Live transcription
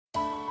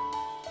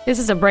This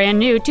is a brand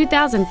new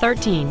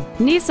 2013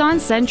 Nissan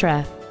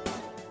Sentra.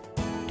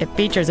 It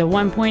features a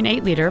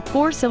 1.8-liter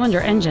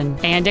four-cylinder engine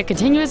and a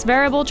continuous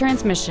variable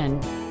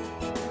transmission.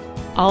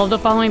 All of the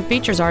following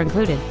features are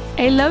included: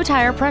 a low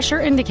tire pressure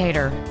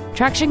indicator,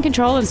 traction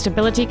control and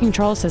stability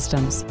control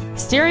systems,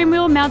 steering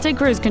wheel mounted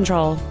cruise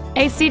control,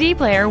 a CD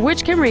player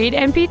which can read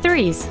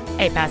MP3s,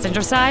 a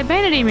passenger side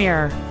vanity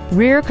mirror,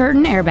 rear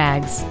curtain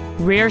airbags,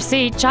 rear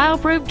seat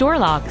child-proof door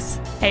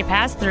locks, a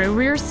pass-through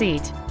rear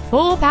seat,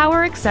 full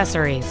power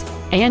accessories,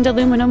 and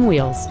aluminum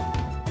wheels.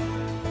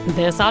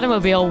 This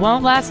automobile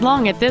won't last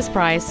long at this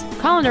price.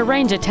 Call and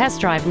arrange a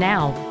test drive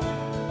now.